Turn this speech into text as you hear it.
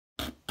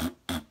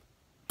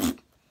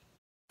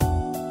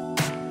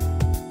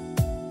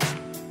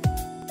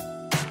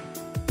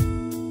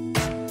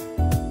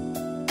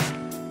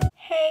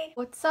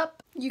What's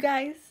up, you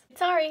guys?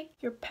 Sorry,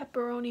 your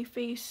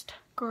pepperoni-faced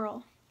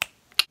girl.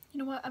 You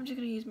know what? I'm just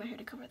gonna use my hair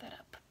to cover that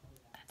up.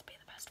 That's be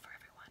the best for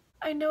everyone.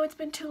 I know it's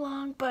been too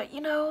long, but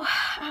you know,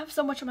 I have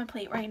so much on my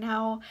plate right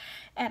now,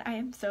 and I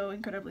am so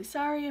incredibly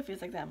sorry. It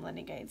feels like that I'm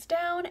letting you guys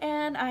down,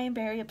 and I am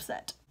very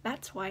upset.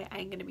 That's why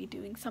I'm gonna be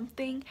doing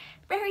something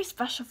very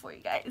special for you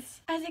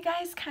guys. As you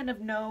guys kind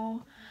of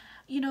know,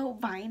 you know,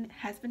 Vine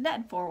has been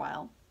dead for a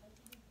while.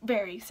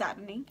 Very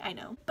saddening, I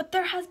know. But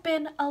there has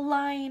been a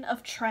line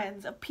of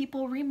trends of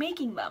people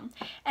remaking them,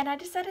 and I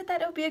decided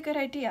that it would be a good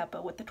idea,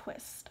 but with a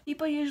twist.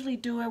 People usually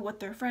do it with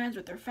their friends,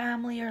 with their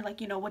family, or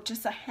like, you know, with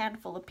just a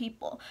handful of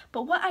people.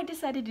 But what I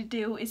decided to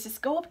do is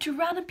just go up to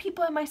random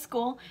people at my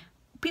school,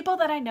 people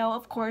that I know,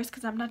 of course,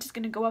 because I'm not just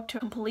gonna go up to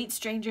a complete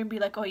stranger and be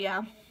like, oh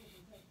yeah,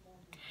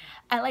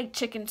 I like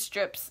chicken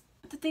strips.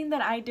 The thing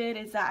that I did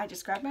is that I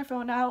just grabbed my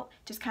phone out,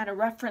 just kind of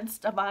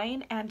referenced a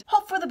Vine, and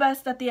hope for the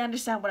best that they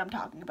understand what I'm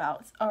talking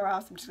about, or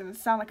else I'm just going to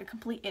sound like a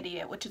complete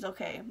idiot, which is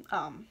okay.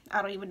 I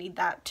don't even need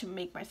that to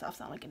make myself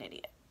sound like an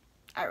idiot.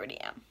 I already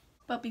am.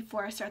 But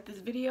before I start this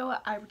video,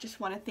 I just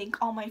want to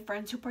thank all my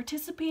friends who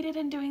participated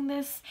in doing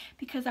this,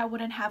 because I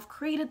wouldn't have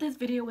created this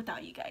video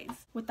without you guys.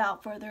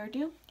 Without further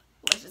ado,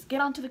 let's just get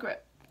on to the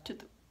clip.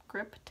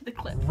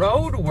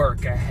 Road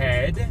work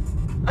ahead?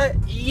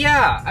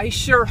 Yeah, I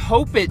sure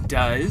hope it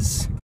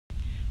does.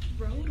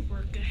 Road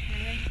work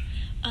ahead?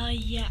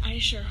 Yeah, I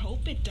sure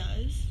hope it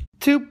does.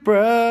 Two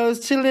bros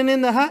chilling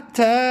in the hot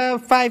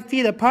tub, 5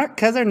 feet apart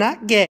cause they're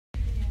not gay.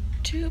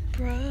 Two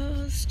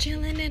bros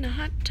chilling in a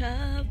hot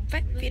tub,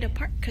 5 feet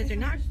apart cause they're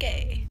not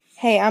gay.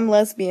 Hey, I'm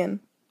lesbian.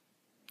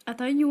 I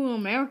thought you were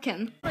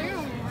American.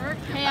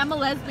 Hey, I'm a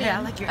lesbian. Hey,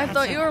 I like your accent.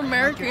 Thought you were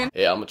American.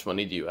 Hey, how much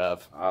money do you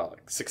have?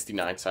 Like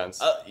 69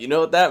 cents. You know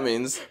what that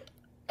means.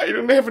 I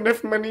don't have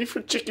enough money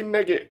for chicken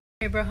nugget.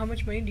 Hey bro, how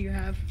much money do you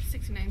have?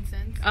 69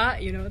 cents.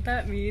 You know what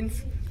that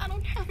means. I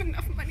don't have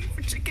enough money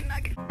for chicken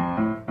nugget.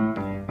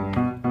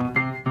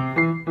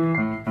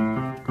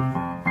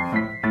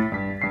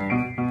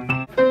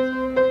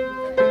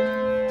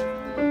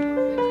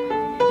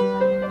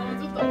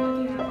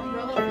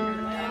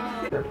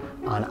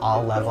 On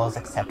all levels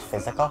except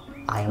physical,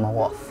 I am a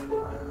wolf.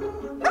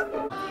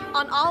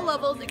 On all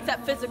levels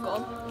except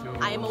physical,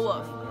 I am a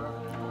wolf.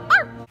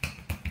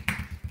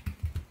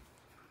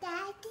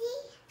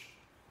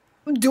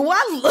 Daddy? Do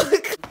I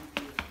look?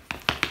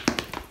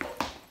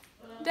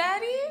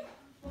 Daddy?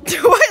 Do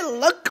I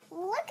look?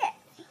 Look it.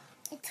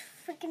 It's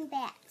freaking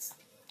bats.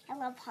 I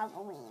love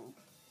Halloween.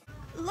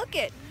 Look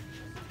it.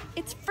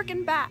 It's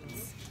freaking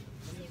bats.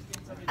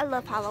 I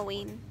love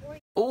Halloween.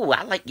 Oh,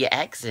 I like your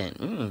accent.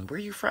 Where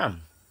you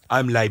from?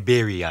 I'm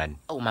Liberian.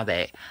 Oh, my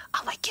bad.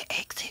 I like your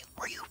accent.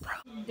 Where you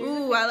from?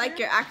 Ooh, I like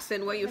your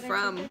accent. Where you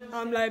from?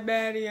 I'm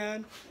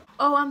Liberian.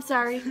 Oh, I'm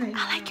sorry.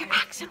 I like your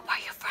accent. Where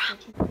you from?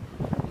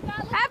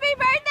 Happy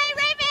birthday,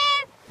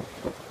 Raven!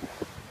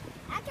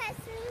 I can't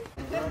see.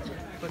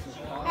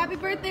 Happy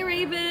birthday,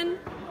 Raven!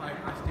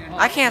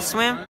 I can't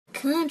swim.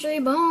 Country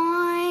boy,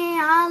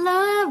 I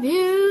love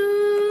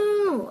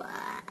you.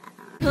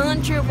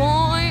 Country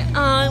boy,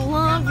 I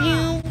love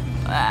you.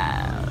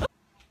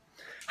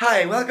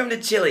 Hi, welcome to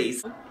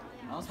Chili's.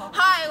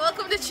 Hi,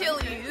 welcome to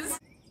Chili's.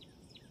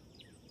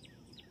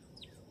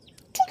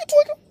 Twinkle,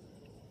 twinkle.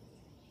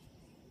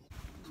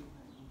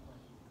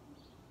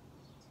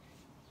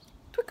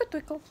 Twinkle,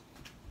 twinkle.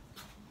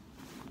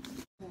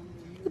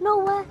 You know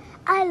what?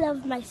 I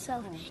love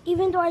myself.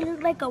 Even though I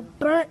look like a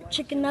burnt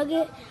chicken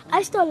nugget,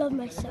 I still love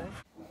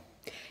myself.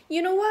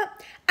 You know what?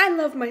 I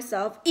love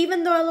myself.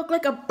 Even though I look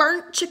like a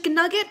burnt chicken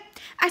nugget,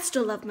 I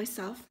still love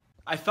myself.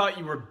 I thought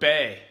you were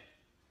bae.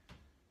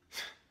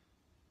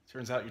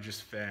 Turns out you're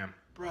just fam.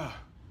 Bruh.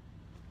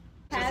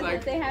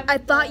 I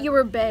thought you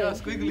were bae.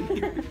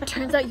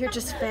 Turns out you're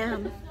just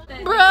fam.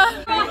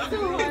 Bruh. Bruh.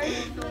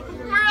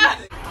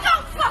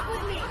 Don't fuck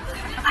with me.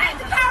 I have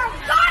the power of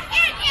God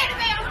and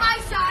anime on my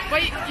side.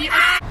 Wait,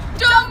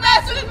 don't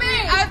mess with me.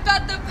 I've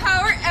got the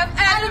power of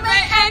anime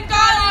and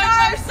God on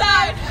our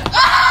side.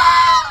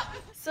 Ah!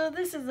 So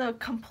this is a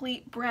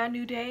complete brand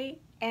new day,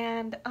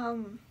 and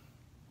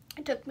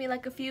it took me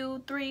like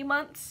 3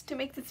 months to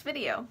make this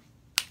video.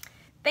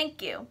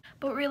 Thank you.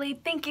 But really,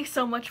 thank you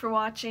so much for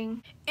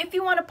watching. If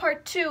you want a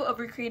part 2 of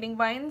recreating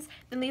vines,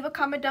 then leave a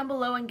comment down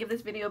below and give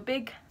this video a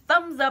big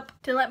thumbs up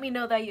to let me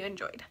know that you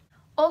enjoyed.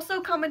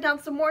 Also, comment down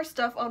some more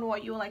stuff on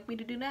what you would like me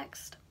to do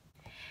next.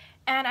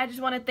 And I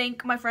just want to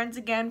thank my friends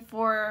again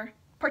for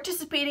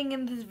participating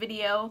in this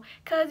video,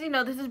 because you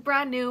know, this is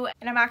brand new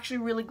and I'm actually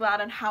really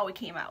glad on how it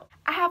came out.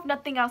 I have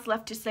nothing else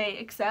left to say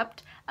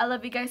except I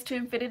love you guys to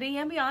infinity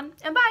and beyond,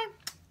 and bye!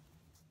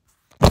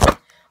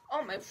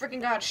 Oh my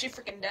freaking god, she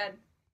freaking dead.